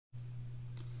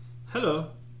Hello,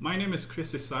 my name is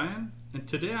Chris Isayan, and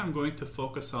today I'm going to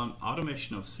focus on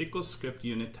automation of SQL Script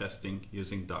Unit Testing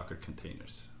using Docker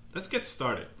containers. Let's get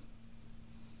started.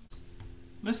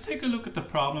 Let's take a look at the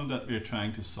problem that we're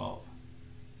trying to solve.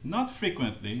 Not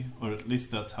frequently, or at least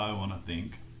that's how I want to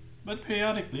think, but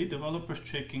periodically developers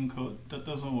checking code that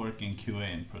doesn't work in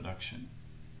QA in production.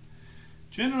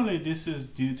 Generally, this is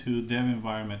due to dev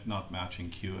environment not matching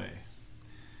QA.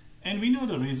 And we know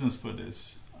the reasons for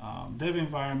this. Dev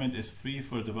environment is free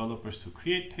for developers to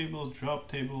create tables, drop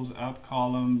tables, add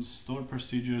columns, store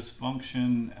procedures,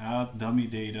 function, add dummy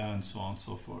data, and so on and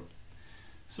so forth.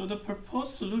 So the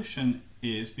proposed solution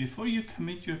is, before you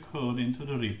commit your code into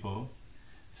the repo,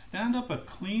 stand up a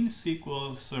clean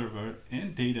SQL server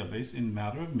and database in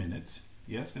matter of minutes.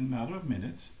 Yes, in matter of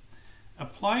minutes.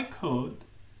 Apply code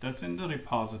that's in the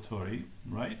repository,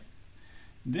 right?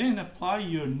 Then apply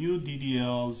your new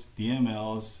DDLs,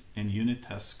 DMLs, and unit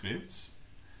test scripts.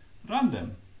 Run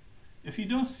them. If you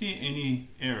don't see any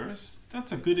errors,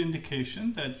 that's a good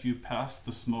indication that you passed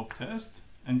the smoke test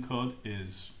and code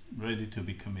is ready to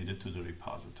be committed to the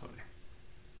repository.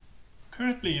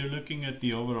 Currently, you're looking at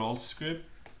the overall script,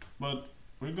 but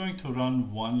we're going to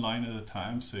run one line at a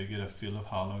time so you get a feel of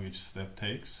how long each step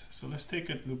takes. So let's take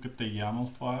a look at the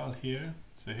YAML file here.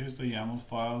 So here's the YAML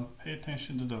file. Pay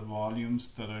attention to the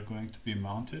volumes that are going to be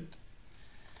mounted.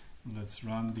 Let's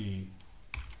run the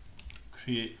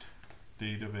create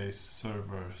database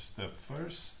server step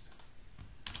first.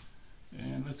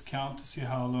 And let's count to see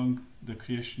how long the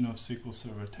creation of SQL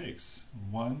Server takes.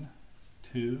 1,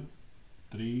 2,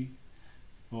 3,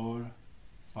 4,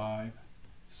 5,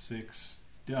 6,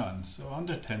 done. So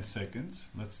under 10 seconds.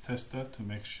 Let's test that to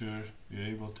make sure you're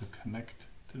able to connect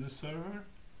to the server.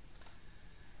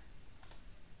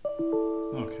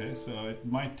 Okay, so it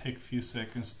might take a few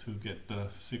seconds to get the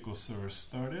SQL Server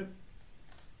started.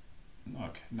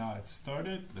 Okay, now it's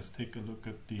started. Let's take a look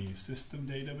at the system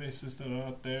databases that are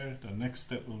out there. The next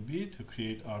step will be to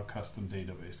create our custom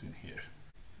database in here.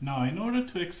 Now, in order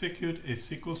to execute a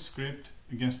SQL script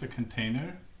against a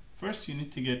container, first you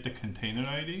need to get the container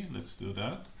ID. Let's do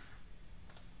that.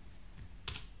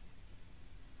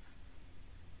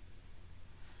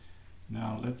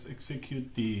 Now let's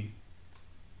execute the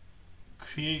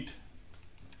create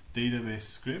database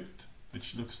script,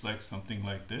 which looks like something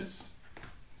like this.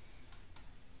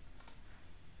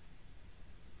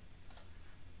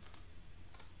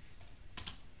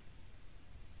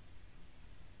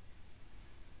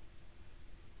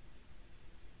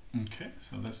 Okay,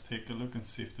 so let's take a look and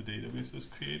see if the database was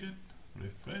created.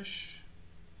 Refresh.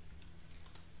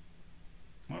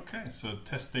 Okay, so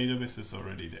test database is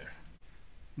already there.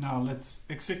 Now let's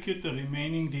execute the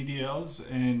remaining DDLs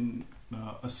and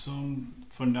assume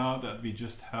for now that we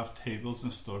just have tables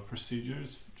and store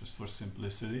procedures, just for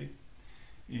simplicity.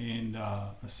 And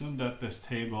assume that this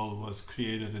table was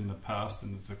created in the past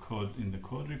and it's a code in the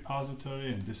code repository,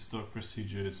 and this store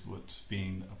procedure is what's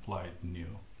being applied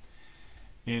new.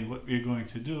 And what we're going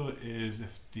to do is,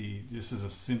 this is a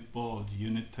simple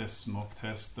unit test, smoke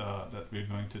test that we're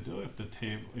going to do.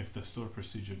 If the store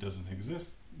procedure doesn't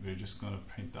exist, we're just going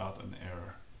to print out an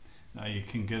error. Now you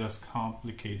can get as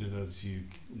complicated as you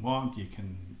want. You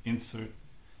can insert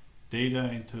data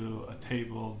into a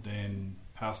table, then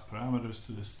pass parameters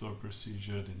to the store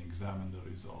procedure, then examine the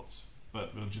results.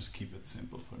 But we'll just keep it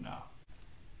simple for now.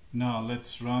 Now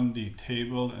let's run the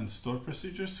table and store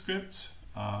procedure scripts.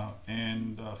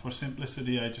 For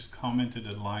simplicity, I just commented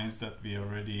the lines that we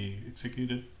already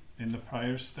executed in the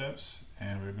prior steps,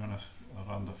 and we're going to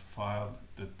run the file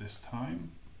at this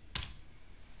time.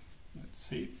 Let's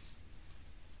see.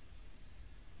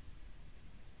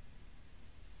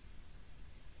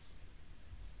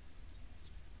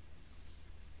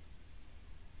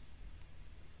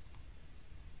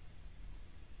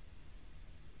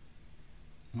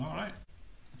 All right.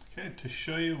 Okay, to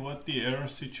show you what the error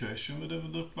situation would have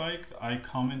looked like, I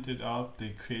commented out the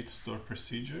create store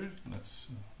procedure.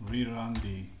 Let's rerun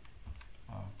the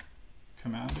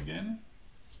command again.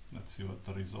 Let's see what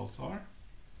the results are.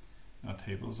 Now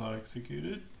tables are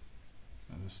executed,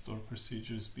 and the store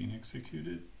procedure is being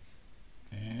executed,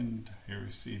 and here we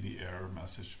see the error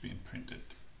message being printed.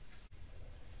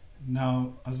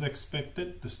 Now, as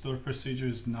expected, the store procedure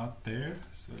is not there,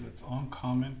 so let's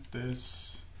uncomment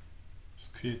this. Let's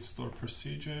create store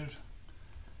procedure,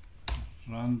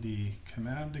 run the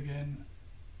command again,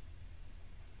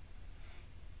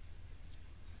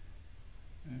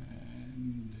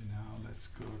 and now let's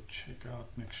go check out,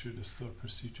 make sure the store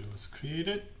procedure was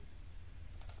created.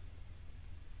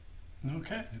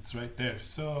 Okay, it's right there.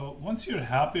 So once you're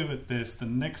happy with this, the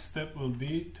next step will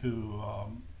be to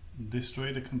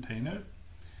destroy the container.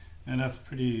 And that's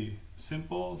pretty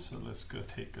simple. So let's go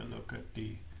take a look at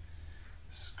the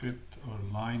script or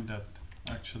line that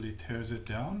actually tears it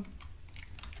down.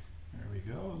 There we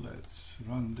go. Let's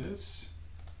run this.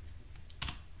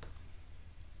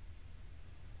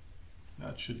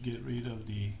 That should get rid of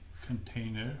the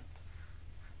container.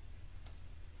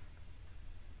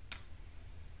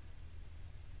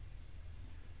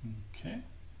 Okay.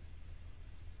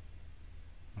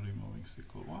 Removing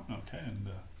SQL 1. Okay, and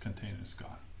the container is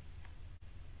gone.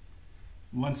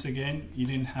 Once again, you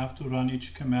didn't have to run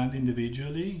each command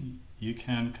individually. You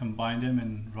can combine them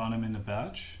and run them in a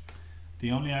batch.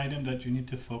 The only item that you need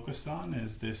to focus on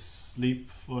is this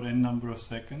sleep for n number of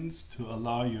seconds to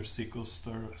allow your SQL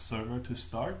server to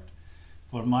start.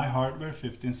 For my hardware,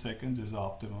 15 seconds is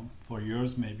optimum. For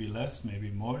yours, maybe less, maybe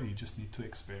more. You just need to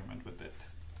experiment with it.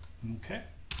 Okay.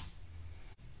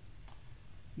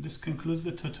 This concludes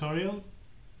the tutorial.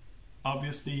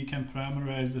 Obviously, you can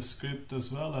parameterize the script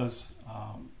as well as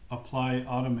apply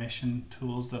automation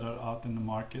tools that are out in the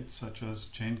market, such as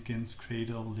Jenkins,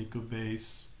 Cradle,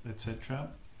 Database, etc.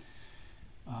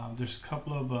 There's a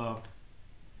couple of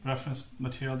reference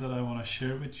material that I want to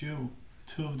share with you.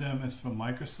 Two of them is from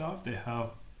Microsoft. They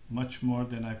have much more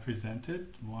than I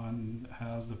presented. One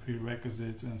has the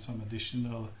prerequisites and some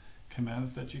additional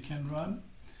commands that you can run.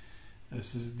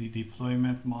 This is the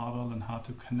deployment model and how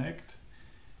to connect,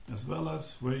 as well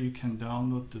as where you can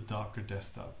download the Docker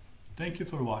desktop. Thank you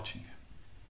for watching.